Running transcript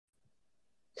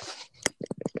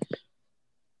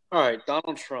All right,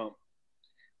 Donald Trump.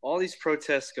 All these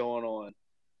protests going on.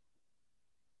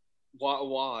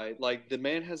 Why? Like, the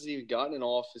man hasn't even gotten in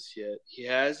office yet. He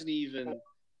hasn't even.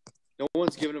 No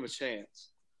one's given him a chance.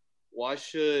 Why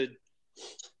should?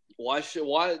 Why should?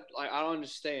 Why? Like, I don't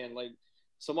understand. Like,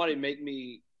 somebody make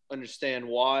me understand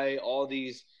why all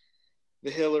these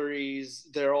the Hillarys,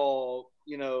 they're all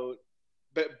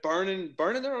but burning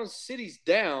their own cities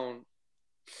down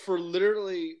for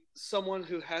literally someone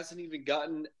who hasn't even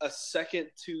gotten a second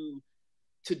to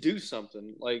do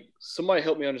something. Like, somebody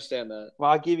help me understand that. Well,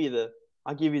 I'll give you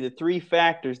the three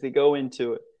factors that go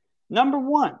into it. Number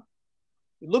one,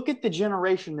 look at the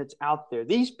generation that's out there.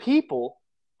 These people,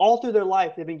 all through their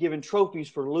life, they've been given trophies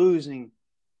for losing.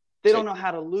 They don't know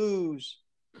how to lose.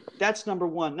 That's number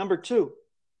one. Number two,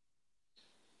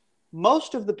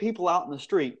 most of the people out in the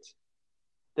streets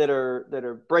that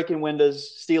are breaking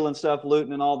windows, stealing stuff,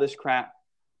 looting, and all this crap,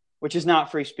 which is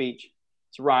not free speech.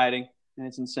 It's rioting, and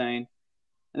it's insane.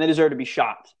 And they deserve to be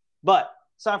shot. But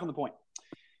aside from the point,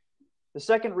 the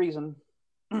second reason,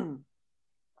 where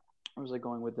was I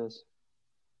going with this?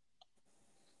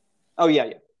 Oh,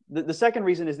 yeah. The second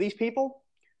reason is these people,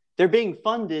 they're being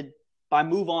funded by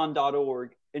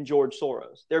MoveOn.org and George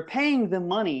Soros. They're paying them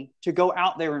money to go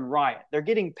out there and riot. They're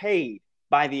getting paid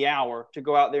by the hour to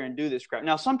go out there and do this crap.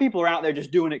 Now, some people are out there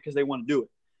just doing it because they want to do it.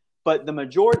 But the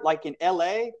majority, like in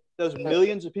LA, those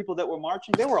millions of people that were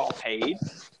marching, they were all paid.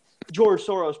 George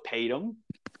Soros paid them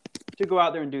to go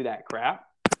out there and do that crap.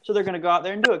 So they're going to go out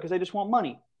there and do it because they just want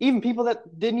money. Even people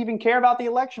that didn't even care about the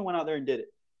election went out there and did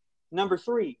it. Number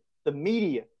three, the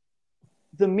media.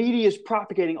 The media is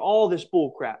propagating all this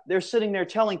bull crap. They're sitting there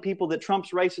telling people that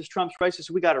Trump's racist.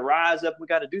 We got to rise up. We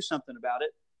got to do something about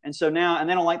it. And so now, and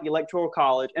they don't like the Electoral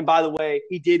College. And by the way,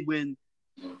 he did win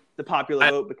the popular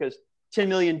vote because 10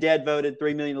 million dead voted,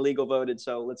 3 million illegal voted.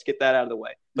 So let's get that out of the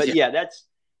way. But yeah, that's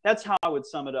how I would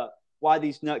sum it up. Why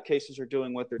these nutcases are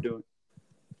doing what they're doing.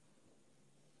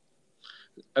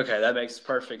 Okay, that makes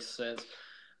perfect sense.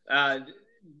 I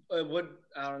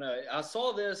don't know. I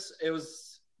saw this. It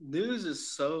was news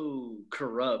is so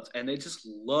corrupt, and they just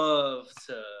love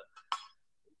to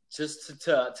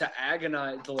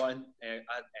agonize the line.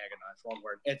 Agonize, wrong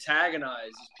word. Antagonize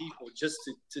these people just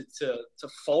to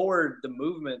forward the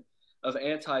movement of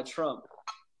anti-Trump.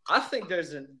 I think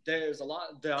there's a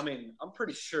lot. I mean, I'm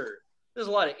pretty sure there's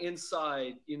a lot of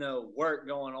inside work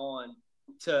going on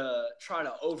to try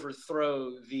to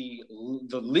overthrow the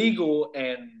legal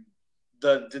and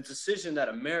the decision that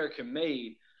America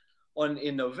made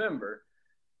in November.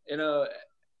 It's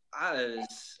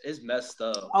messed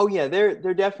up. Oh yeah,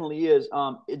 there definitely is.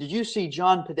 Did you see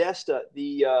John Podesta,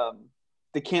 the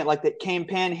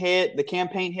campaign head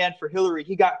for Hillary?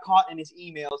 He got caught in his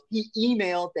emails. He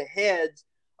emailed the heads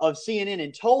of CNN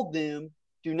and told them,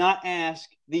 do not ask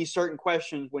these certain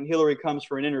questions when Hillary comes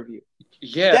for an interview.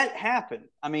 Yeah, that happened.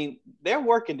 I mean, they're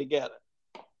working together.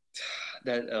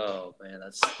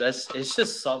 It's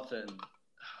just something.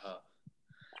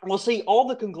 Well, see, all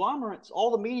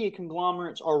the media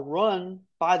conglomerates are run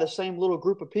by the same little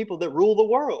group of people that rule the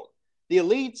world. The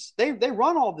elites, they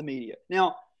run all the media.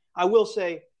 Now, I will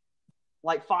say,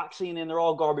 like Fox, CNN, they're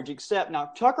all garbage, except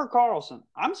now Tucker Carlson.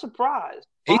 I'm surprised.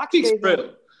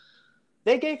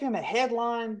 They gave him a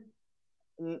headline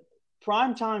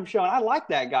primetime show, and I like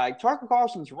that guy. Tucker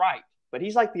Carlson's right, but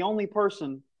he's like the only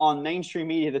person on mainstream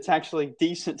media that's actually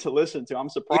decent to listen to. I'm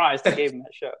surprised they gave him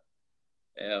that show.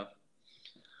 Yeah.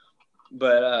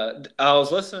 But I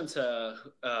was listening to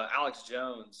Alex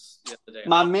Jones the other day.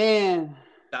 My man.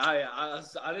 I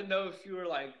didn't know if you were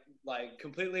like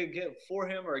completely for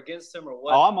him or against him or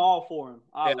what. Oh, I'm all for him.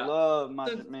 I love my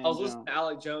man. I was listening to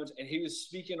Alex Jones, and he was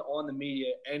speaking on the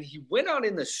media, and he went out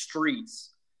in the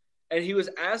streets, and he was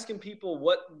asking people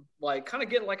what, like, kind of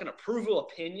getting like an approval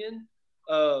opinion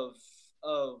of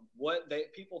what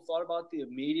people thought about the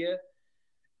media.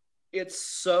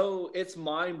 It's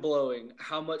mind-blowing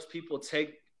how much people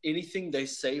take anything they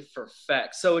say for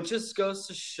fact. So it just goes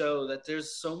to show that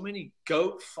there's so many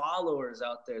goat followers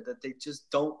out there that they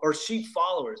just don't, or sheep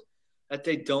followers that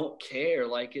they don't care.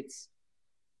 Like, it's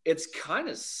kind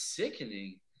of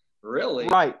sickening, really.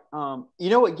 Right. You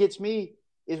know what gets me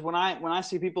is when I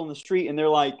see people in the street and they're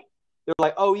like,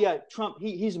 oh yeah, Trump,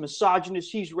 he's a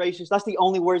misogynist, he's racist. That's the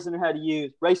only words they know how to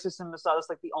use. Racist and misogynist, that's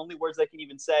like the only words they can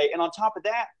even say. And on top of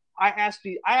that, I ask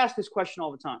this question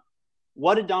all the time.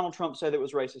 What did Donald Trump say that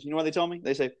was racist? You know what they tell me?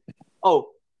 They say, oh,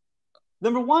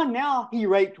 number one, now he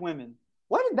raped women.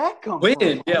 Where did that come When?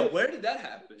 from? Yeah, where did that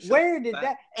happen? Where did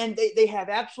that? And they have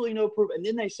absolutely no proof. And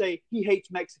then they say he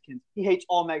hates Mexicans. He hates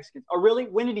all Mexicans. Oh, really?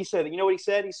 When did he say that? You know what he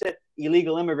said? He said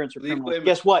illegal immigrants are criminals.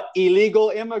 Guess what? Illegal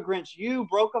immigrants. You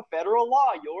broke a federal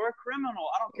law. You're a criminal.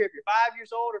 I don't care if you're 5 years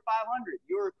old or 500.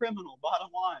 You're a criminal. Bottom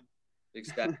line.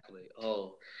 Exactly.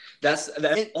 Oh,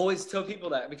 I always tell people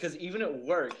that, because even at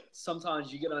work,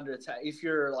 sometimes you get under attack. If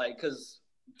you're like, because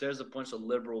there's a bunch of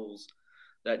liberals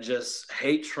that just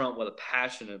hate Trump with a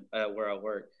passion at where I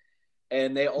work.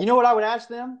 And you know what I would ask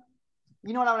them?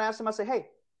 I say, hey,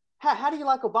 how do you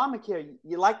like Obamacare?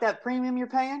 You like that premium you're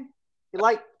paying? You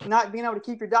like not being able to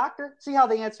keep your doctor? See how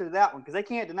they answer to that one, because they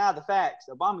can't deny the facts.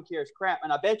 Obamacare is crap.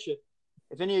 And I bet you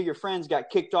if any of your friends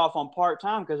got kicked off on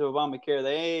part-time because of Obamacare,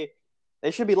 they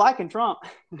should be liking Trump.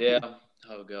 Yeah.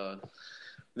 Oh, God.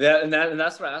 And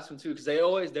that's what I asked them, too, because they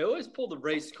always pull the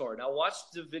race card. Now, watch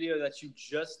the video that you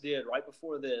just did right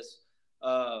before this.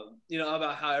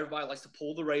 About how everybody likes to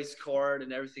pull the race card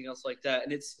and everything else like that.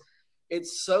 And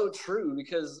it's so true,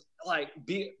 because like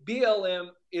BLM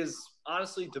is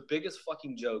honestly the biggest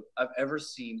fucking joke I've ever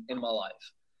seen in my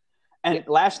life. And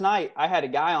last night I had a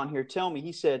guy on here tell me,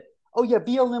 he said, oh yeah,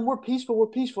 BLM, we're peaceful.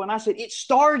 And I said, it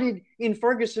started in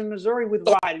Ferguson, Missouri with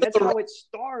rioting. That's how it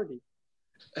started.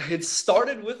 It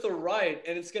started with a riot,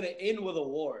 and it's going to end with a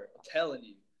war. I'm telling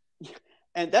you.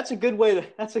 And that's a good way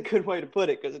to put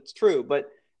it, because it's true. But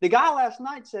the guy last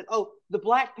night said, "Oh, the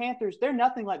Black Panthers, they're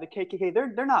nothing like the KKK.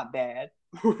 They're not bad."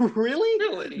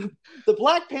 Really? The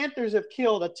Black Panthers have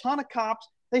killed a ton of cops.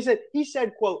 He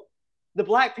said, quote, "The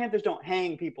Black Panthers don't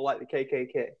hang people like the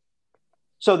KKK."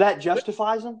 So that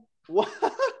justifies them? What?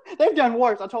 They've done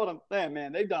worse. I told him,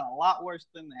 man, they've done a lot worse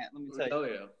than that. Let me tell you. Oh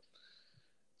yeah.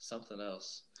 Something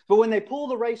else. But when they pull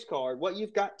the race card, what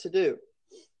you've got to do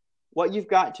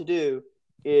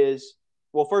is,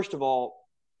 well, first of all,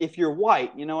 if you're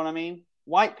white, you know what I mean?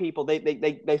 White people, they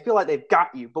feel like they've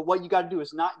got you. But what you got to do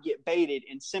is not get baited.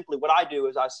 And simply what I do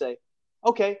is I say,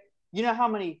 okay, you know how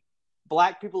many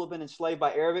black people have been enslaved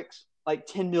by Arabics? Like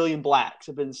 10 million blacks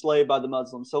have been enslaved by the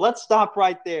Muslims. So let's stop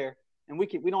right there. And we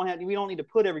don't need to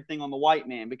put everything on the white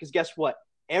man, because guess what?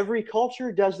 Every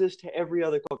culture does this to every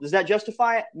other culture. Does that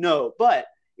justify it? No. But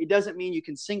it doesn't mean you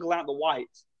can single out the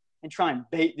whites and try and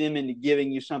bait them into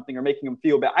giving you something or making them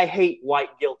feel bad. I hate white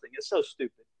guilting. It's so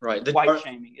stupid. Right. White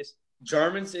shaming.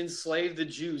 Germans enslaved the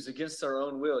Jews against their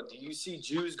own will. Do you see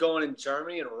Jews going in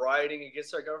Germany and rioting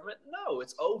against their government? No,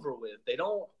 it's over with.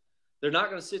 They're not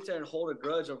going to sit there and hold a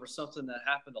grudge over something that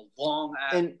happened a long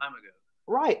time ago.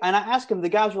 Right. And I asked them, the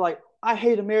guys were like, I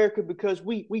hate America because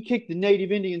we kicked the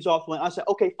Native Indians off land. I said,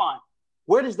 okay, fine.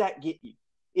 Where does that get you?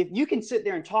 If you can sit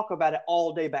there and talk about it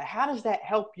all day, but how does that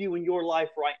help you in your life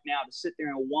right now to sit there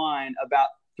and whine about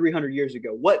 300 years ago?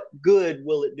 What good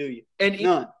will it do you? And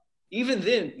none. Even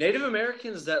then, Native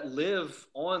Americans that live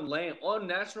on land, on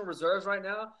national reserves right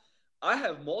now, I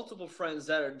have multiple friends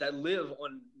that live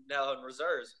on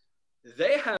reserves.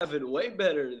 They have it way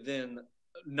better than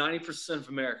 90% of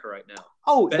America right now.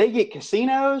 Oh, they get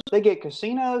casinos. They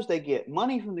get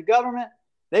money from the government.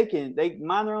 They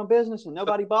mind their own business and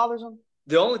nobody bothers them.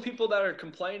 The only people that are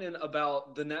complaining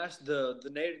about the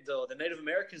Native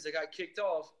Americans that got kicked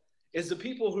off is the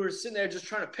people who are sitting there just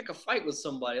trying to pick a fight with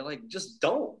somebody. Like, just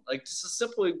don't. Like, it's a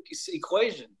simple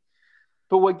equation.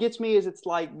 But what gets me is it's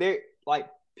like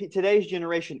today's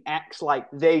generation acts like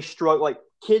they struggle. Like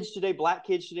kids today, black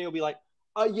kids today will be like,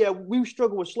 "Oh yeah, we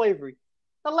struggle with slavery."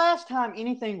 The last time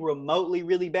anything remotely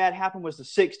really bad happened was the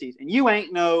 60s, and you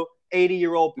ain't no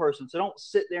 80-year-old person, so don't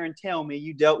sit there and tell me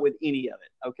you dealt with any of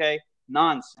it. Okay.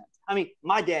 Nonsense. I mean,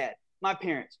 my dad, my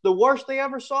parents, the worst they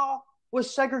ever saw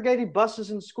was segregated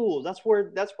buses in schools. That's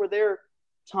where their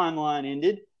timeline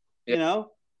ended. Yep. You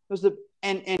know, it was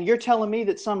and you're telling me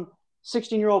that some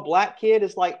 16-year-old black kid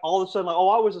is like all of a sudden like, oh,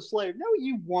 I was a slave. No,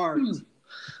 you weren't.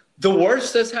 The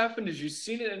worst that's happened is you've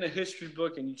seen it in a history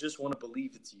book and you just want to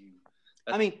believe it's you.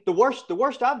 I mean, the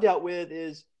worst I've dealt with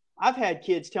is I've had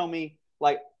kids tell me,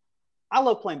 like, I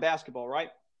love playing basketball, right?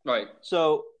 Right.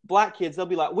 So black kids, they'll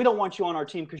be like, we don't want you on our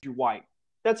team because you're white.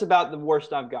 That's about the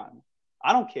worst I've gotten.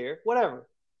 I don't care. Whatever.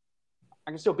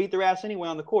 I can still beat their ass anyway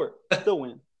on the court. Still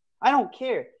win. I don't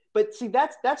care. But see,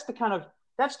 that's the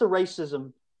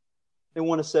racism they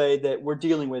want to say that we're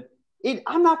dealing with.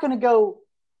 I'm not going to go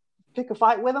pick a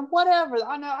fight with them. Whatever.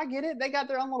 I know. I get it. They got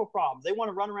their own little problems. They want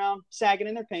to run around sagging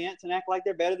in their pants and act like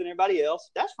they're better than everybody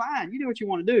else. That's fine. You do what you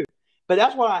want to do. But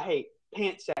that's what I hate.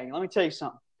 Pants sagging. Let me tell you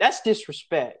something. That's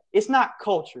disrespect. It's not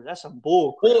culture. That's some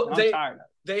bull crap. Well, I'm tired of it.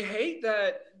 They hate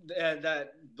that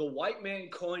the white man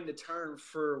coined the term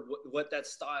for what that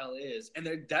style is, and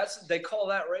they call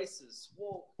that racist.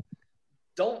 Well,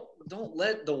 don't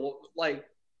let the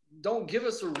don't give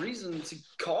us a reason to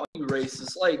call you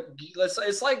racist. Like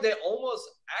it's like they almost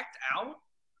act out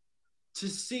to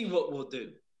see what we'll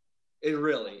do. It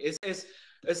really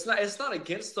it's not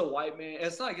against the white man.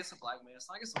 It's not against the black man. It's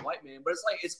not against the white man. But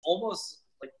it's almost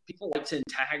like people like to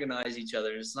antagonize each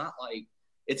other. It's not like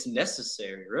it's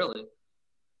necessary, really.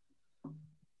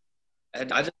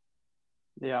 And I just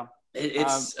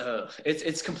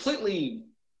it's completely.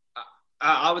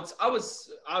 I would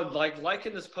like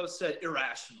in this post said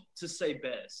irrational to say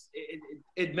best.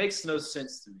 It makes no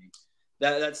sense to me.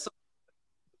 That's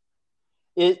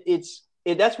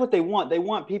that's what they want. They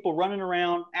want people running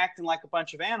around acting like a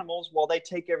bunch of animals while they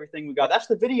take everything we got. That's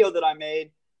the video that I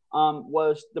made.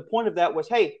 Was the point of that was,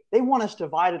 hey, they want us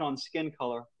divided on skin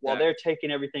color while they're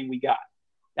taking everything we got.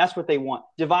 That's what they want.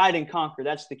 Divide and conquer.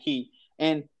 That's the key.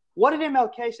 And what did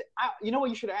MLK say? You know what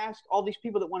you should ask all these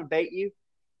people that want to bait you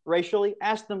racially?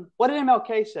 Ask them, what did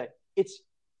MLK say? It's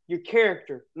your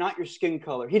character, not your skin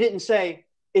color. He didn't say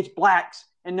it's blacks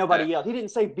and nobody else. He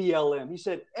didn't say BLM. He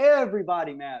said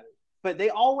everybody matters. But they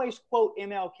always quote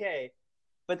MLK,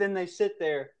 but then they sit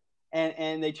there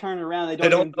and they turn around. They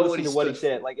don't even listen to what he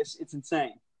said. Like it's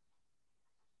insane.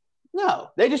 No,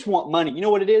 they just want money. You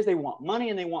know what it is? They want money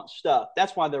and they want stuff.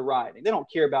 That's why they're rioting. They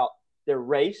don't care about their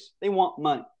race. They want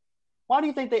money. Why do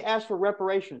you think they ask for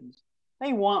reparations?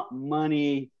 They want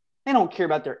money. They don't care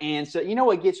about their ancestors. You know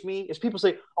what gets me is people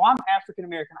say, oh, I'm African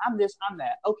American. I'm this, I'm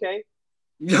that. Okay.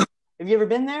 Have you ever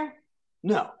been there?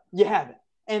 No, you haven't.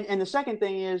 And the second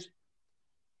thing is,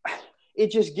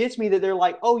 it just gets me that they're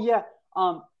like, oh, yeah,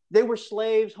 they were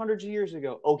slaves hundreds of years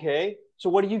ago. Okay. So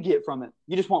what do you get from it?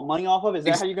 You just want money off of it? Is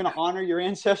that how you're going to honor your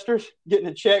ancestors? Getting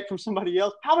a check from somebody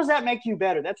else? How does that make you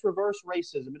better? That's reverse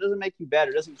racism. It doesn't make you better.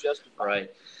 It doesn't justify.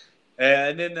 Right.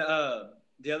 And then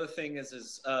the other thing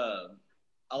is I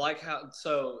like how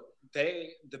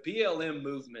the BLM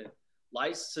movement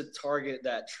likes to target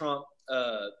that Trump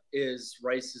is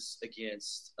racist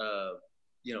against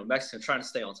Mexicans. Trying to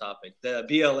stay on topic. The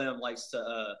BLM likes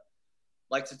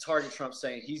to target Trump,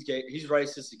 saying he's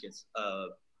racist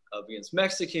against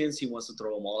Mexicans. He wants to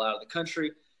throw them all out of the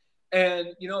country.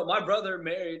 And my brother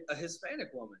married a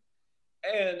Hispanic woman.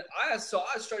 And I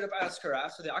straight up asked her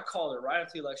after that. I called her right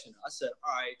after the election. I said,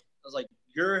 all right. I was like,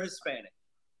 you're Hispanic.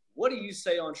 What do you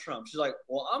say on Trump? She's like,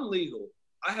 well, I'm legal.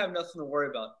 I have nothing to worry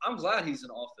about. I'm glad he's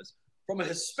in office. From a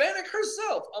Hispanic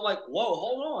herself. I'm like, whoa,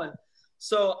 hold on.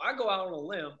 So I go out on a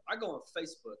limb. I go on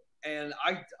Facebook, and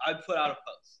I put out a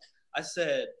post. I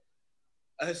said,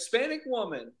 a Hispanic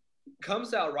woman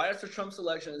comes out right after Trump's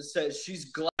election and says she's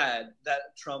glad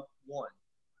that Trump won.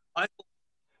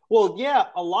 Well, yeah,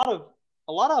 a lot of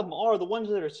them are the ones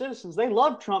that are citizens. They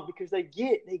love Trump because they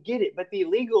get it. But the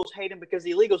illegals hate him because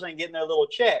the illegals ain't getting their little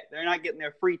check. They're not getting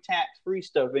their free tax-free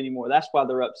stuff anymore. That's why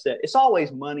they're upset. It's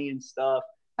always money and stuff.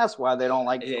 That's why they don't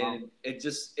like Trump.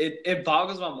 It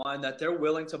boggles my mind that they're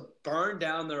willing to burn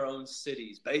down their own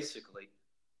cities, basically,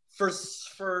 for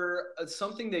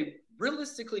something they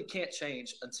realistically can't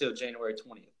change until January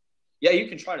 20th. Yeah, you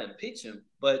can try to impeach him,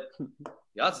 but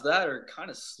the odds of that are kind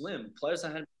of slim. Players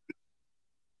that had.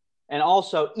 And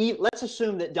also, let's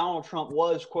assume that Donald Trump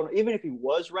was, quote, even if he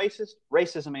was racist,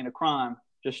 racism ain't a crime.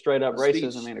 Just straight up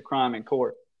racism ain't a crime in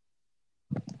court.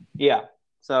 Yeah.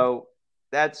 So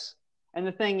that's, and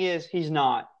the thing is, he's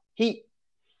not. He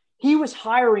was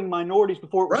hiring minorities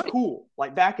before it was cool.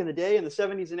 Like back in the day, in the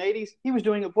 70s and 80s, he was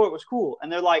doing it before it was cool. And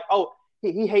they're like, oh,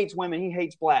 he hates women, he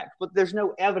hates blacks. But there's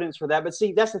no evidence for that. But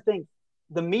see, that's the thing.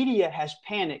 The media has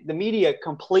panicked. The media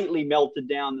completely melted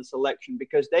down this election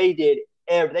because they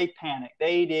panicked.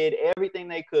 They did everything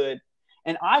they could.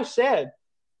 And I said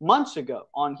months ago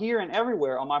on here and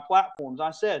everywhere on my platforms,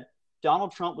 I said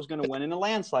Donald Trump was going to win in a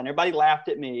landslide. And everybody laughed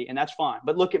at me, and that's fine.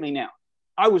 But look at me now.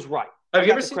 I was right. Have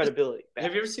you ever seen credibility?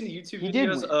 Have you ever seen the YouTube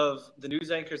videos of the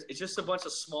news anchors? It's just a bunch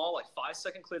of small, like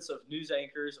 5-second clips of news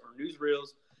anchors or newsreels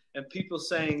and people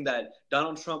saying that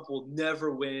Donald Trump will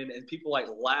never win, and people like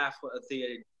laugh at the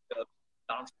idea of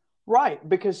Donald Trump. Right,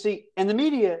 because see, in the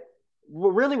media,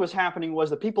 what really was happening was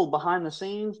the people behind the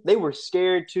scenes, they were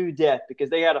scared to death because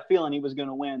they had a feeling he was going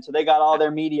to win. So they got all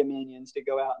their media minions to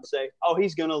go out and say, oh,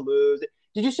 he's going to lose.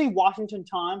 Did you see Washington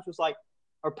Times was like,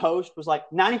 or Post was like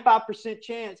 95%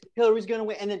 chance Hillary's going to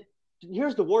win. And then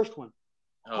here's the worst one.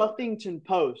 Huffington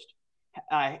Post.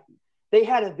 They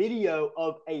had a video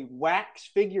of a wax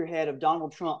figurehead of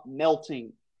Donald Trump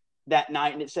melting that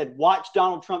night. And it said, watch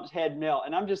Donald Trump's head melt.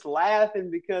 And I'm just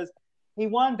laughing because he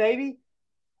won, baby.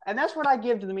 And that's what I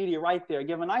give to the media right there. I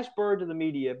give a nice bird to the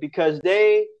media because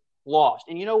they lost.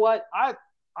 And you know what?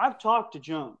 I've talked to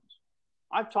Jones.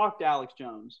 I've talked to Alex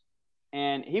Jones.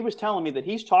 and he was telling me that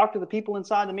he's talked to the people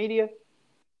inside the media.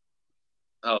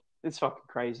 Oh, it's fucking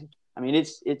crazy. I mean,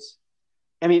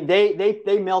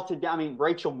 they melted down. I mean,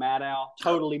 Rachel Maddow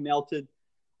totally melted.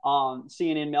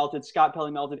 CNN melted. Scott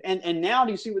Pelley melted. And now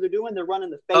do you see what they're doing? They're running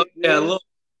the fake news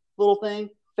little thing.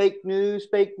 Fake news.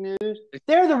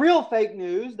 They're the real fake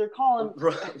news. They're calling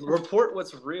report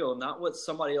what's real, not what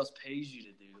somebody else pays you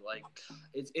to do. Like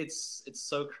it's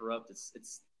so corrupt.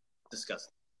 It's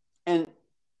disgusting. And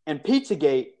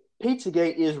Pizzagate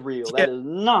is real. That is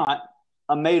not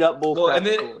a made up bullcrap. Well, and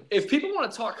then story. If people want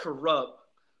to talk corrupt,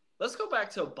 let's go back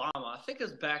to Obama. I think it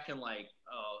was back in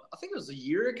I think it was a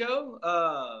year ago.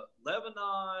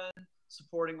 Lebanon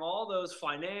supporting all those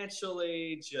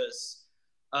financially. Just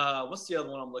what's the other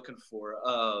one I'm looking for?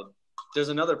 There's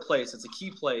another place. It's a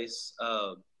key place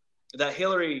that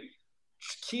Hillary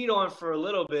keyed on for a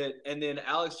little bit, and then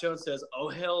Alex Jones says, "Oh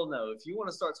hell no! If you want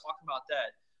to start talking about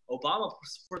that, Obama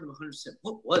supported them 100%."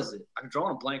 What was it? I'm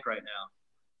drawing a blank right now.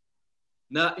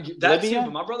 No, that too.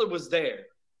 But my brother was there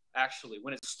actually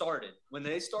when it started. When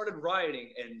they started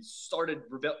rioting and started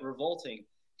revolting,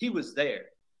 he was there.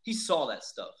 He saw that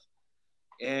stuff,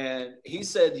 and he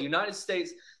said the United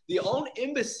States, the own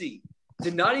embassy,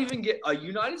 did not even get a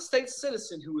United States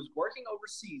citizen who was working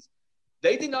overseas.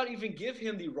 They did not even give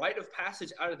him the right of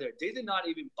passage out of there. They did not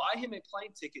even buy him a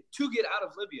plane ticket to get out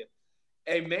of Libya.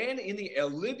 A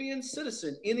Libyan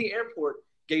citizen in the airport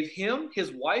gave him,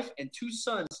 his wife, and 2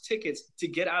 sons tickets to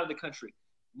get out of the country.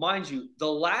 Mind you,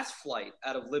 the last flight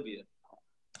out of Libya.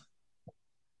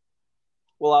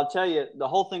 Well, I'll tell you, the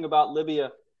whole thing about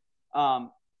Libya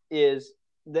is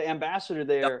the ambassador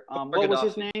there. What was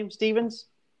his name? Stevens?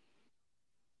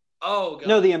 Oh, God.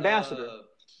 No, the ambassador.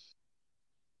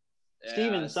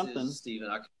 Steven something. Steven.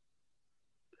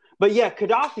 But yeah,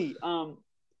 Gaddafi.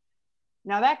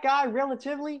 Now that guy,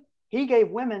 relatively, he gave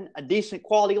women a decent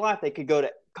quality life. They could go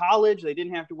to college. They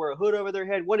didn't have to wear a hood over their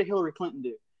head. What did Hillary Clinton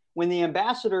do? When the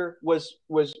ambassador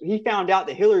he found out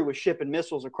that Hillary was shipping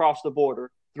missiles across the border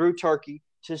through Turkey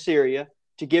to Syria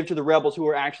to give to the rebels who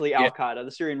are actually Al Qaeda.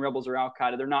 The Syrian rebels are Al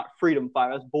Qaeda. They're not freedom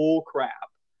fighters. That's bull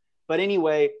crap. But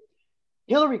anyway,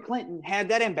 Hillary Clinton had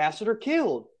that ambassador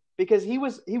killed. Because he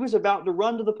was about to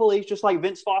run to the police, just like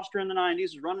Vince Foster in the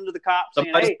 90s was running to the cops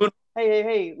saying,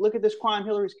 hey, look at this crime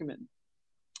Hillary's committing.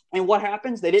 And what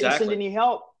happens? They didn't send any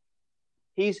help.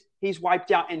 He's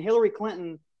wiped out. And Hillary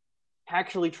Clinton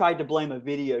actually tried to blame a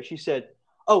video. She said,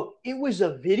 oh, it was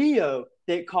a video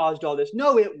that caused all this.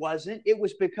 No, it wasn't. It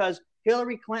was because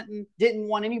Hillary Clinton didn't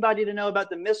want anybody to know about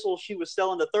the missiles she was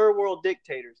selling to third world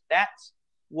dictators. That's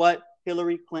what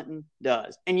Hillary Clinton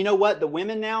does. And you know what? The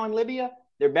women now in Libya,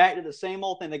 they're back to the same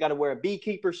old thing. They got to wear a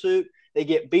beekeeper suit. They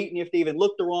get beaten if they even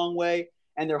look the wrong way.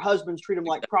 And their husbands treat them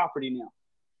like property now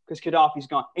because Gaddafi's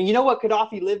gone. And you know what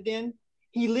Gaddafi lived in?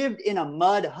 He lived in a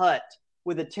mud hut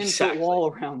with a 10-foot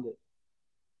wall around it.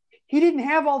 He didn't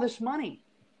have all this money.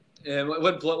 And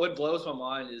what blows my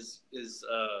mind is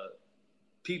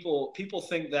people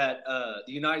think that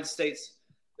the United States,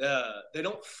 they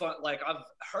don't fund, like I've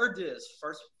heard this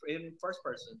first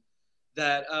person,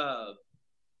 that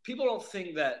people don't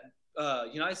think that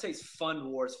United States fund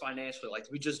wars financially. Like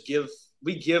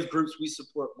we give groups we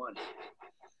support money.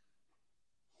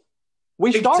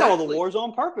 We start all the wars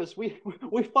on purpose. We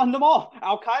fund them all.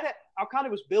 Al Qaeda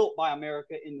was built by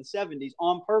America in the 70s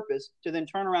on purpose to then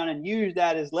turn around and use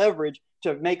that as leverage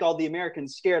to make all the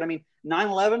Americans scared. I mean,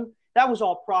 9/11, that was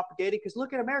all propagated because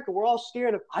look at America. We're all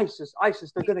scared of ISIS.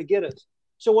 They're going to get us.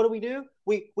 So what do?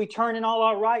 We turn in all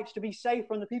our rights to be safe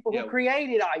from the people who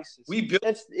created ISIS.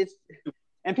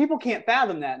 And people can't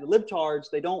fathom that. And the libtards,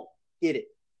 they don't get it.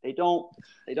 They don't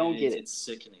get it. It's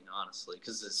sickening, honestly,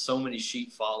 because there's so many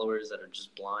sheep followers that are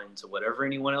just blind to whatever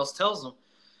anyone else tells them.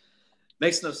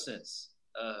 Makes no sense.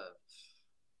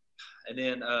 And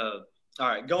then, all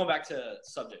right, going back to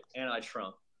subject,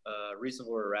 anti-Trump,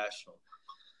 reasonable or irrational.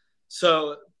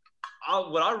 So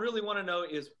what I really want to know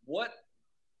is what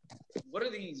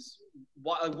are these?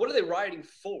 What are they writing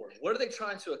for? What are they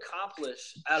trying to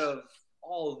accomplish out of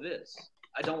all of this?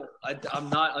 I'm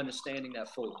not understanding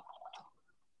that fully.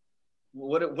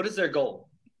 What is their goal?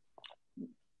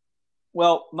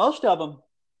 Well, most of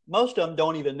them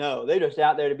don't even know. They're just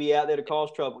out there to be out there to cause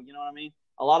trouble. You know what I mean?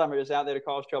 A lot of them are just out there to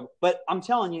cause trouble. But I'm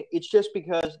telling you, it's just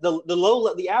because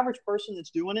the average person that's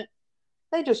doing it,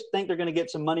 they just think they're going to get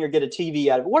some money or get a TV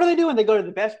out of it. What are they doing? They go to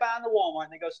the Best Buy and the Walmart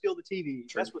and they go steal the TV.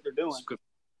 True. That's what they're doing.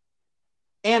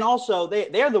 And also,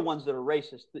 they're the ones that are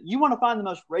racist. You want to find the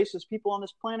most racist people on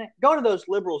this planet? Go to those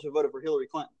liberals who voted for Hillary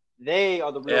Clinton. They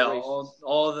are the real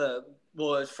racists.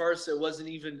 Well, at first it wasn't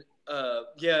even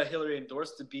Hillary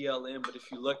endorsed the BLM, but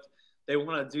if you look, they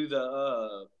want to do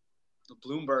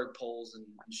Bloomberg polls and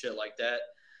shit like that,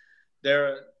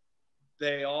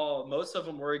 most of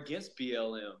them were against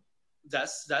BLM.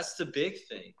 That's the big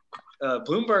thing.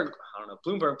 Bloomberg, I don't know.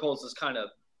 Bloomberg polls is kind of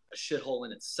a shithole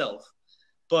in itself,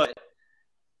 but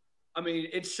I mean,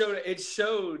 it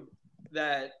showed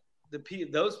that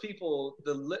those people,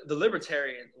 the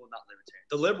libertarian, well, not libertarian,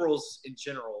 the liberals in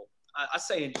general. I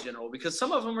say in general because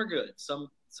some of them are good. Some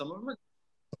of them are.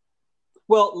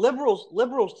 Well,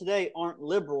 liberals today aren't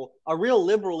liberal. A real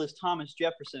liberal is Thomas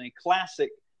Jefferson, a classic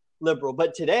liberal.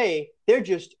 But today they're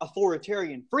just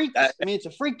authoritarian freaks. I mean, it's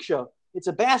a freak show. It's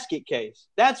a basket case.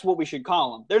 That's what we should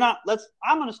call them. They're not.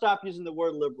 I'm going to stop using the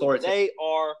word liberal. They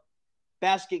are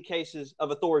basket cases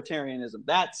of authoritarianism.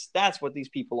 That's what these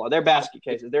people are. They're basket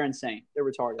cases. They're insane. They're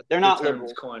retarded. They're not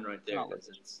liberal. Coin right there.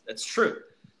 That's true.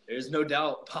 There's no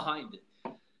doubt behind it.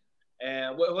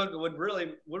 And what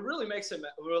really makes it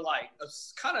like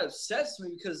kind of upsets me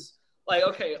because like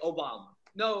okay, Obama.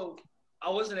 No, I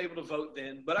wasn't able to vote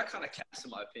then, but I kind of cast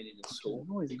my opinion in school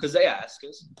because they asked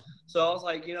us. So I was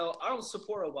like, I don't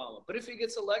support Obama, but if he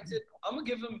gets elected, I'm gonna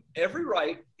give him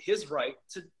his right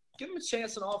to give him a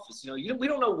chance in office. We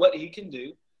don't know what he can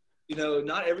do.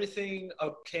 Not everything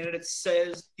a candidate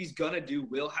says he's gonna do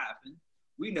will happen.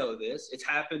 We know this. It's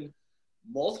happened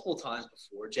multiple times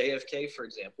before. JFK, for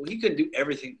example, he couldn't do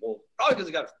everything. Well, probably because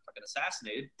he got fucking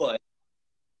assassinated, but.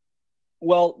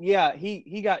 Well, yeah,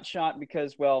 he got shot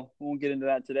because, well, we won't get into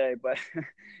that today, but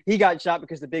he got shot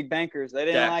because the big bankers, they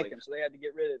didn't like him, so they had to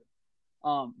get rid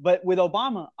of him. But with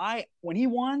Obama, when he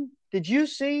won, did you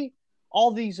see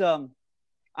all these I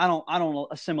don't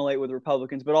assimilate with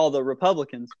Republicans, but all the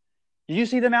Republicans, did you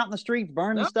see them out in the streets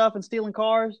burning stuff and stealing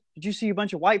cars? Did you see a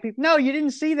bunch of white people? No, you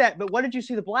didn't see that. But what did you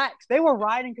see? The blacks. They were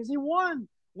rioting because he won.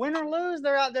 Win or lose,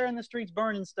 they're out there in the streets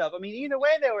burning stuff. I mean, either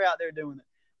way, they were out there doing it.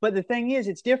 But the thing is,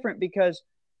 it's different because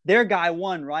their guy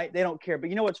won, right? They don't care. But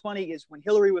you know what's funny is when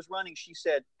Hillary was running, she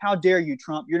said, "How dare you,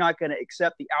 Trump? You're not going to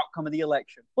accept the outcome of the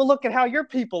election." Well, look at how your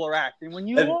people are acting when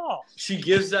you lost. She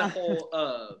gives that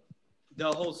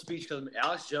whole speech because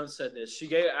Alex Jones said this. She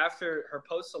gave after her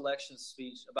post-election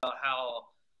speech about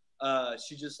how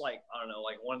she just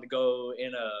wanted to go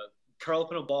curl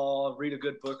up in a ball, read a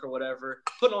good book or whatever,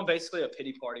 put on basically a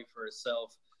pity party for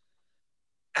herself.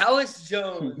 Alex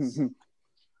Jones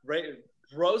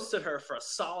roasted her for a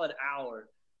solid hour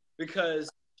because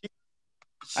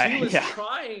she was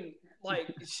trying,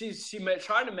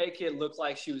 trying to make it look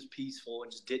like she was peaceful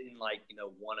and just didn't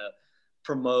want to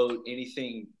promote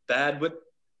anything bad. But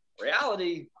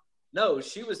reality, no,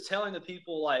 she was telling the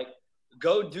people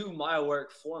go do my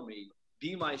work for me,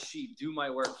 be my sheep, do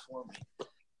my work for me.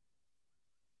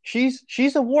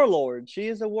 She's a warlord. She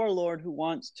is a warlord who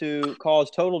wants to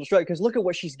cause total destruction. Because look at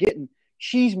what she's getting.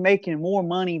 She's making more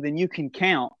money than you can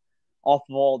count off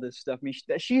of all this stuff. I mean,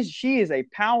 she is a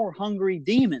power hungry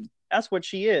demon. That's what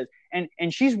she is. And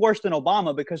she's worse than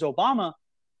Obama because Obama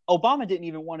didn't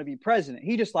even want to be president.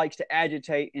 He just likes to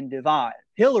agitate and divide.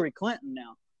 Hillary Clinton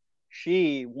now,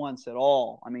 she wants it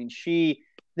all. I mean,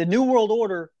 the New World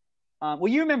Order. Well,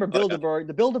 you remember Bilderberg,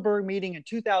 the Bilderberg meeting in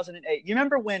 2008. You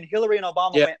remember when Hillary and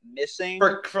Obama went missing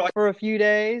for a few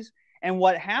days? And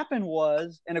what happened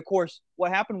was, the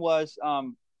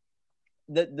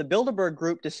Bilderberg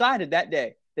group decided that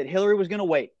day that Hillary was going to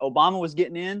wait. Obama was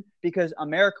getting in because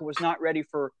America was not ready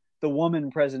for the woman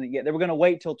president yet. They were going to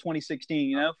wait till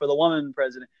 2016, for the woman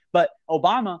president. But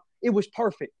Obama, it was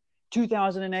perfect.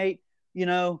 2008,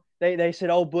 they said,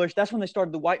 "Oh, Bush." That's when they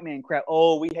started the white man crap.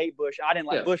 "Oh, we hate Bush." I didn't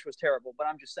like Bush was terrible, but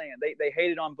I'm just saying they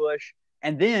hated on Bush.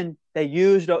 And then they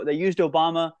used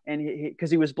Obama and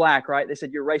because he was black, right? They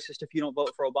said, "You're racist if you don't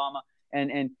vote for Obama."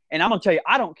 And I'm gonna tell you,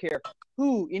 I don't care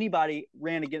who anybody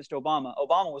ran against Obama.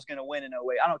 Obama was gonna win in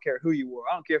 08. I don't care who you were.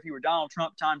 I don't care if you were Donald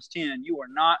Trump times 10. You are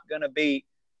not gonna beat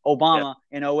Obama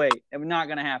in 08. It was not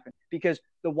gonna happen because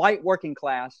the white working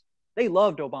class, they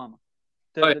loved Obama.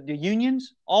 The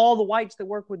unions, all the whites that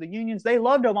work with the unions, they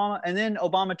loved Obama. And then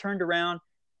Obama turned around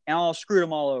and all screwed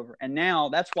them all over. And now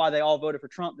that's why they all voted for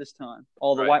Trump this time,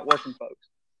 all the white working folks.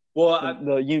 Well,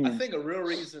 the unions. I think a real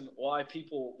reason why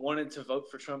people wanted to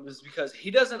vote for Trump is because he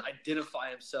doesn't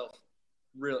identify himself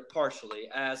partially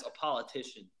as a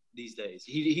politician these days.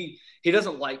 He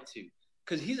doesn't like to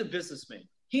because he's a businessman.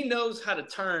 He knows how to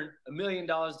turn $1 million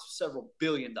to several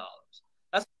 $billion.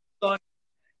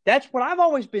 That's what I've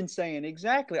always been saying.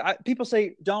 Exactly. People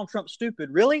say Donald Trump's stupid.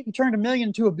 Really? He turned $1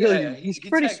 million to $1 billion. He's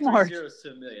pretty smart. 3 zeros to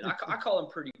 $1 million. I call him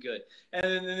pretty good.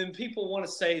 And then people want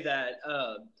to say that,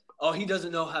 he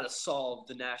doesn't know how to solve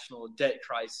the national debt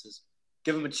crisis.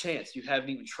 Give him a chance. You haven't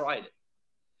even tried it.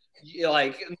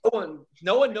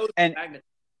 No one knows. And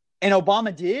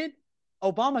Obama did.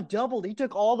 Obama doubled. He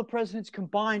took all the presidents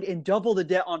combined and doubled the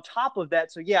debt on top of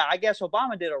that. So, yeah, I guess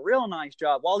Obama did a real nice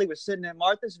job while he was sitting at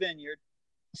Martha's Vineyard,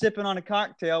 sipping on a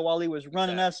cocktail while he was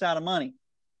running us out of money.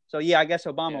 So, yeah, I guess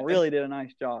Obama really did a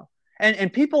nice job.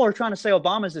 And people are trying to say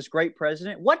Obama's this great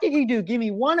president. What did he do? Give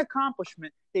me one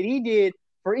accomplishment that he did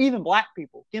for even black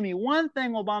people. Give me one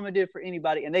thing Obama did for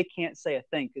anybody, and they can't say a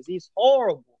thing because he's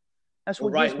horrible. That's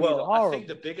what right. Well, I think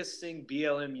the biggest thing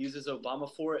BLM uses Obama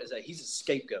for is that he's a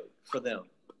scapegoat for them.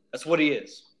 That's what he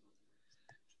is.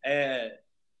 And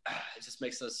it just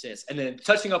makes no sense. And then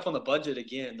touching up on the budget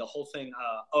again, the whole thing,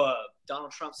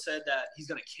 Donald Trump said that he's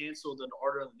going to cancel the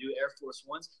order of the new Air Force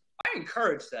Ones. I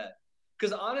encourage that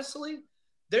because honestly,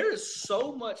 there is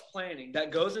so much planning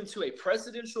that goes into a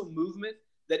presidential movement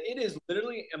that it is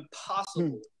literally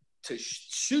impossible to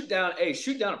shoot down a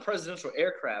presidential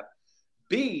aircraft,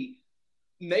 B,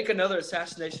 make another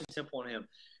assassination attempt on him.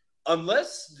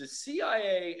 Unless the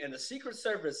CIA and the Secret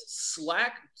Service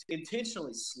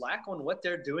intentionally slack on what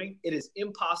they're doing, it is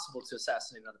impossible to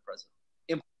assassinate another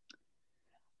president.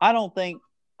 I don't think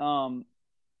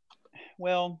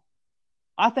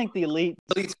I think the elites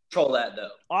control that,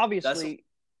 though. Obviously,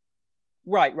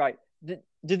 right. But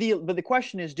the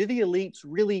question is, do the elites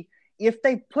really, if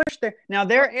they push they're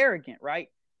arrogant, right?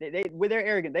 They're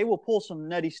arrogant. They will pull some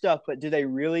nutty stuff, but do they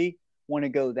really want to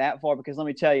go that far? Because let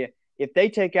me tell you, if they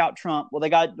take out Trump,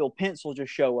 Pence will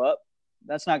just show up.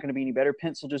 That's not going to be any better.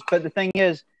 Pence will just. But the thing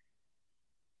is,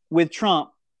 with Trump,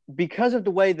 because of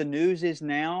the way the news is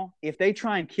now, if they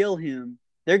try and kill him,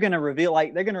 they're going to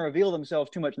reveal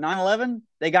themselves too much. 9/11,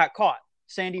 they got caught.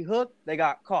 Sandy Hook, they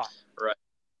got caught. Right.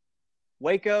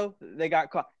 Waco, they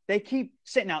got caught. They keep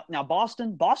sitting out. Now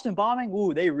Boston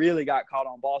bombing, they really got caught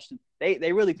on Boston.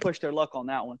 They really pushed their luck on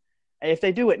that one. And if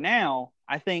they do it now,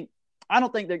 I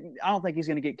don't think he's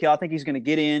going to get killed. I think he's going to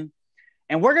get in,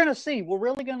 and we're going to see. We're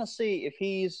really going to see if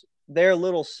he's their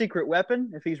little secret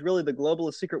weapon, if he's really the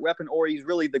globalist secret weapon, or he's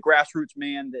really the grassroots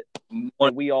man that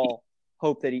we all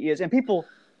hope that he is. And people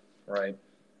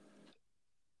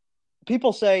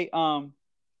say,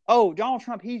 Donald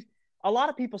Trump. A lot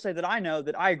of people say that I know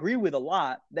that I agree with a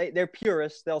lot. They're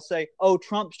purists. They'll say,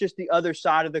 Trump's just the other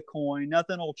side of the coin.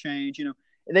 Nothing will change.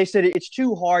 They said it's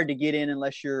too hard to get in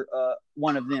unless you're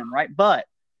one of them, right? But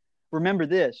remember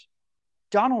this.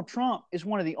 Donald Trump is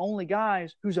one of the only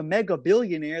guys who's a mega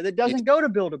billionaire that doesn't go to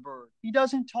Bilderberg. He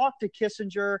doesn't talk to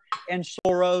Kissinger and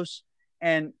Soros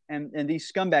and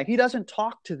these scumbags. He doesn't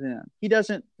talk to them.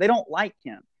 They don't like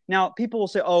him. Now, people will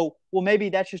say, maybe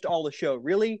that's just all the show.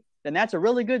 Really? Then that's a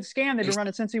really good scam they've been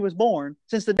running since he was born.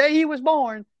 Since the day he was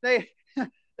born, they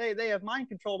have mind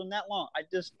controlled him that long.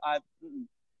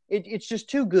 It's just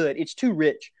too good. It's too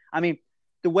rich. I mean,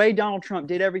 the way Donald Trump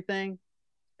did everything,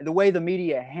 the way the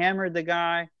media hammered the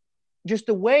guy, just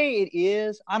the way it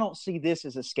is, I don't see this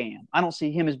as a scam. I don't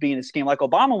see him as being a scam. Like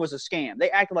Obama was a scam. They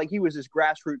acted like he was this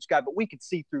grassroots guy, but we could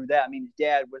see through that. I mean, his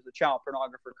dad was a child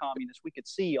pornographer communist. We could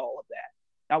see all of that.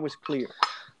 That was clear.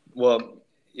 Well,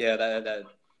 yeah, that's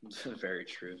very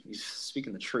true. He's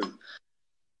speaking the truth.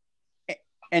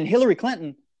 And Hillary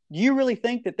Clinton, do you really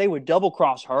think that they would double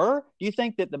cross her? Do you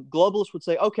think that the globalists would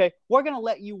say, okay, we're going to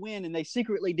let you win, and they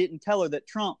secretly didn't tell her that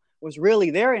Trump was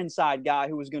really their inside guy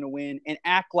who was going to win, and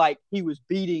act like he was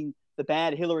beating the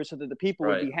bad Hillary so that the people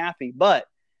would be happy? But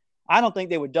I don't think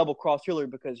they would double cross Hillary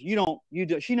because she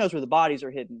knows where the bodies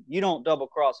are hidden. You don't double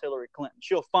cross Hillary Clinton.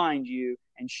 She'll find you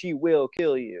and she will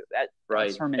kill you.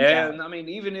 That's her mentality. And I mean,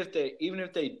 even if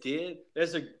they did,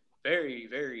 there's a very,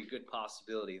 very good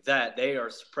possibility that they are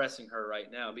suppressing her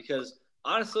right now because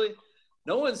honestly,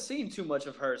 no one's seen too much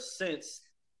of her since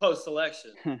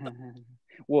post-election.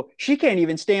 Well, she can't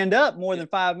even stand up more than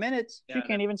 5 minutes. She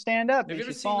can't even stand up. Have you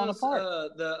ever she's seen falling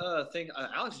apart. The thing?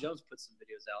 Alex Jones put some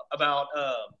videos out about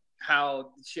how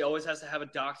she always has to have a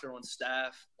doctor on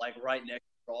staff, like right next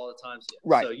to her all the time.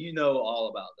 Right. So you know all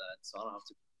about that. So I don't have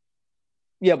to.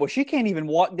 Yeah, well, she can't even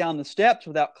walk down the steps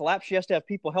without collapse. She has to have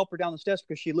people help her down the steps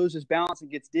because she loses balance and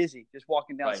gets dizzy. Just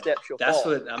walking down steps, she'll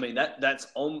fall.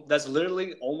 That's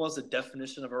literally almost a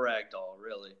definition of a rag doll,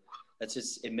 really. That's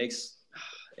just it makes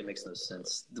no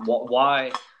sense.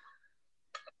 Why?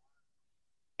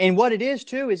 And what it is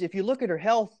too is if you look at her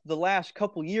health the last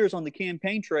couple years on the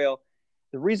campaign trail,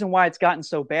 the reason why it's gotten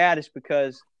so bad is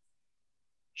because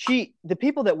the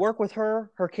people that work with her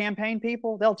campaign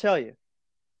people, they'll tell you.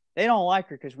 They don't like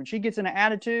her because when she gets in an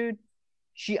attitude,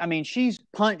 she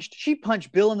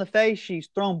punched Bill in the face. She's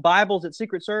thrown Bibles at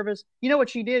Secret Service. You know what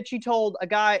she did? She told a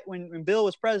guy when Bill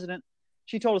was president,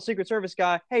 she told a Secret Service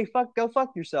guy, hey, go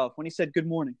fuck yourself when he said good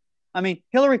morning. I mean,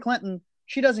 Hillary Clinton,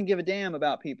 she doesn't give a damn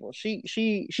about people. She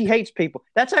hates people.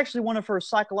 That's actually one of her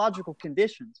psychological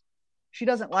conditions. She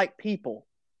doesn't like people.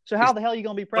 So how the hell are you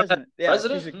going to be president? Yeah,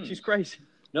 president? She's crazy.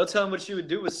 No telling what she would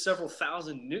do with several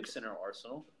thousand nukes in her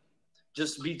arsenal.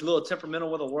 Just be a little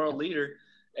temperamental with a world leader,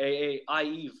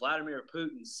 i.e. Vladimir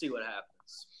Putin, see what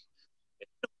happens.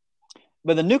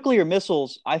 But the nuclear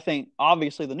missiles, I think,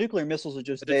 obviously, the nuclear missiles are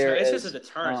just there. It's just a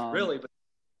deterrence, really. But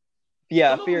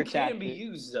yeah, some fear of them tactic. can be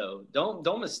used, though.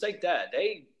 Don't mistake that.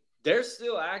 They're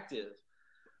still active.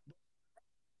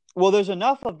 Well, there's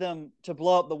enough of them to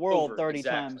blow up the world 30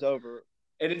 exactly. times over.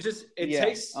 And it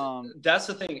takes, that's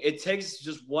the thing. It takes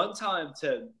just one time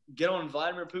to get on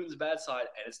Vladimir Putin's bad side,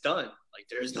 and it's done. Like,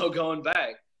 there's no going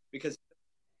back.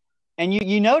 And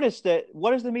you notice that,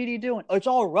 what is the media doing? Oh, it's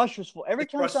all Russia's fault. Every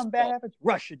time something bad happens,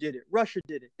 Russia did it. Russia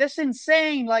did it. That's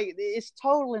insane. Like, it's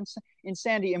total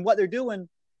insanity. And what they're doing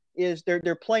is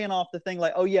they're playing off the thing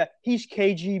like, oh, yeah, he's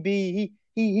KGB.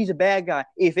 He's a bad guy.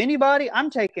 If anybody, I'm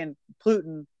taking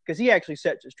Putin, because he actually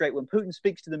sets it straight. When Putin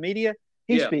speaks to the media,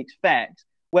 he speaks facts.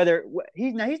 Whether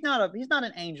he's not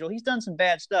an angel, he's done some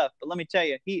bad stuff, but let me tell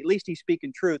you, at least he's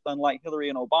speaking truth, unlike Hillary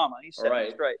and Obama. He's setting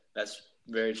it straight. That's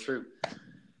very true.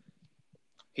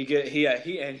 He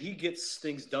gets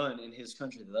things done in his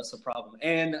country. That's the problem.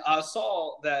 And I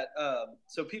saw that.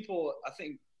 So people, I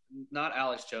think not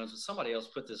Alex Jones, but somebody else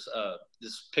put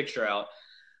this picture out.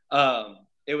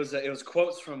 It was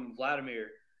quotes from Vladimir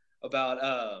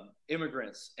about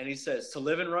immigrants, and he says, to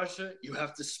live in Russia, you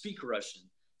have to speak Russian.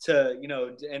 And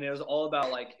it was all about,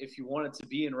 like, if you wanted to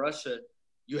be in Russia,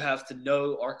 you have to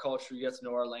know our culture, you have to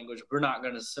know our language. We're not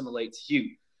going to assimilate to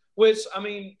you. Which, I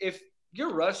mean, if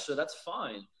you're Russia, that's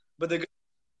fine. But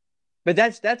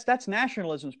that's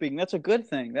nationalism speaking. That's a good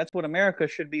thing. That's what America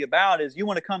should be about. Is you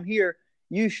want to come here,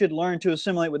 you should learn to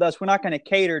assimilate with us. We're not going to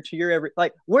cater to your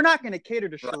we're not going to cater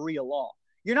to Sharia law.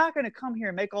 You're not going to come here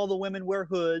and make all the women wear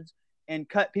hoods and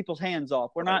cut people's hands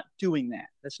off. We're not doing that.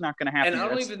 That's not going to happen. And I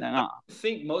don't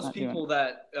think most people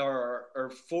that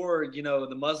are for,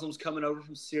 the Muslims coming over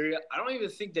from Syria, I don't even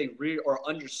think they read or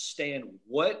understand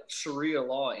what Sharia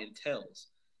law entails.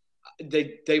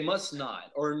 They must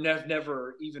not, or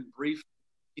never even briefly.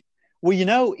 Well,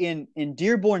 in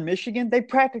Dearborn, Michigan, that's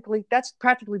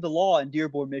practically the law in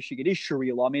Dearborn, Michigan is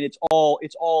Sharia law. I mean, it's all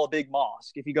a big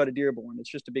mosque. If you go to Dearborn, it's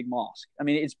just a big mosque. I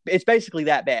mean, it's basically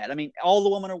that bad. I mean, all the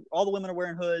women are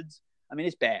wearing hoods. I mean,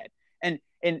 it's bad. And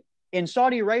in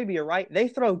Saudi Arabia, right, they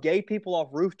throw gay people off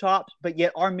rooftops, but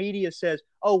yet our media says,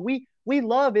 "Oh, we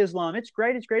love Islam. It's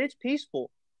great. It's great. It's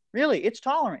peaceful. Really, it's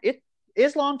tolerant.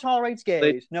 Islam tolerates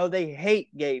gays." No, they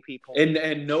hate gay people.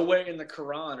 And nowhere in the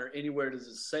Quran or anywhere does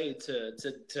it say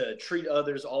to treat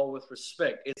others all with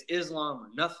respect. It's Islam or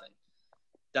nothing.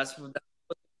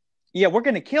 Yeah, we're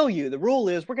going to kill you. The rule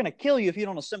is we're going to kill you if you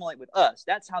don't assimilate with us.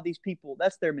 That's how these people,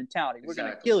 that's their mentality. We're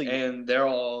going to kill you. And they're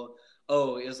all,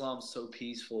 oh, Islam's so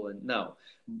peaceful. And no,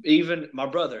 even my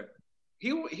brother,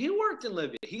 he worked in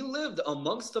Libya. He lived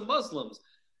amongst the Muslims.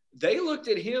 They looked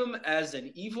at him as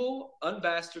an evil,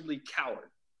 unbastardly coward.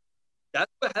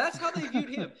 That's how they viewed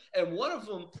him. And one of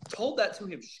them told that to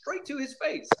him straight to his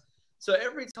face. So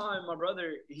every time my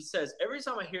brother, he says, every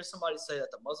time I hear somebody say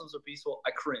that the Muslims are peaceful,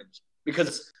 I cringe because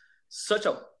it's such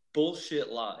a bullshit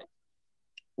lie.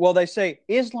 Well, they say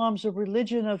Islam's a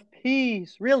religion of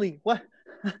peace. Really? What?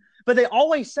 But they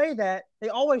always say that.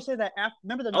 After,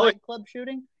 remember the nightclub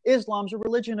shooting? Islam's a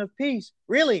religion of peace.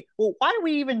 Really? Well, why are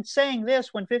we even saying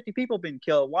this when 50 people have been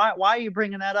killed? Why are you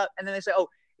bringing that up? And then they say, oh,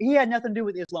 he had nothing to do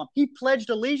with Islam. He pledged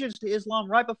allegiance to Islam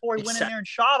right before he went in there and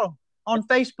shot him on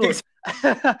Facebook.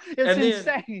 It's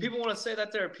insane. People want to say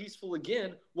that they're peaceful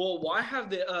again. Well, why have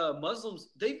the Muslims?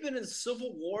 They've been in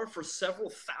civil war for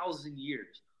several thousand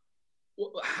years.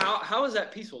 How is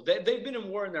that peaceful? They've been in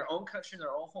war in their own country, in their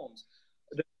own homes.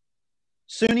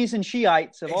 Sunnis and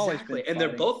Shiites have always been fighting. And they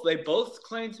both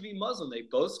claim to be Muslim. They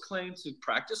both claim to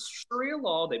practice Sharia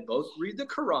law. They both read the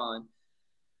Quran.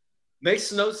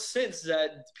 Makes no sense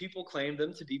that people claim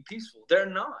them to be peaceful. They're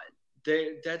not.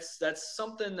 That's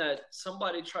something that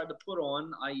somebody tried to put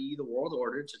on, i.e. the world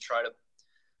order, to try to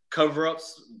cover up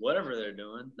whatever they're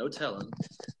doing. No telling.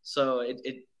 So it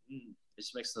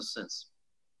just makes no sense.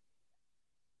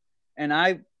 And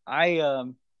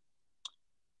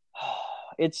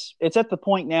it's at the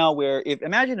point now where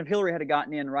imagine if Hillary had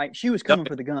gotten in, right? She was coming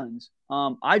for the guns.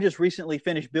 I just recently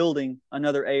finished building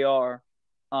another AR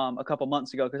a couple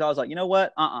months ago because I was like, you know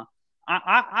what?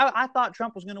 I thought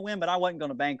Trump was going to win, but I wasn't going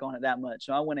to bank on it that much.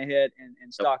 So I went ahead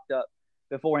and stocked up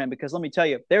beforehand because let me tell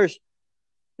you, there's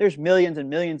millions and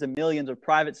millions and millions of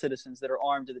private citizens that are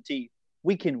armed to the teeth.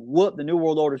 We can whoop the New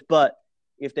World Order's butt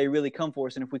if they really come for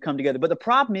us and if we come together. But the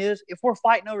problem is, if we're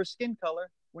fighting over skin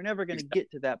color, we're never going to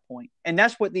get to that point. And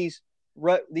that's what these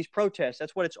protests,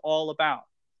 that's what it's all about.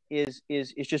 is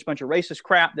just a bunch of racist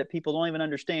crap that people don't even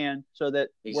understand, so that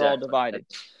we're all divided.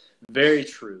 That's very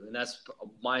true, and that's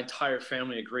my entire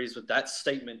family agrees with that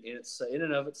statement in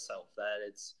and of itself, that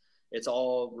it's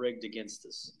all rigged against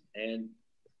us, and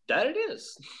that it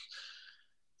is.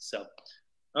 So,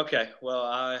 okay, well,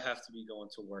 I have to be going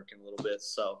to work in a little bit,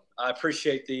 so I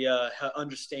appreciate the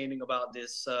understanding about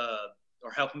this,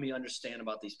 or helping me understand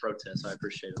about these protests. I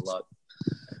appreciate it a lot.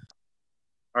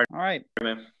 All right,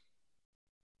 man.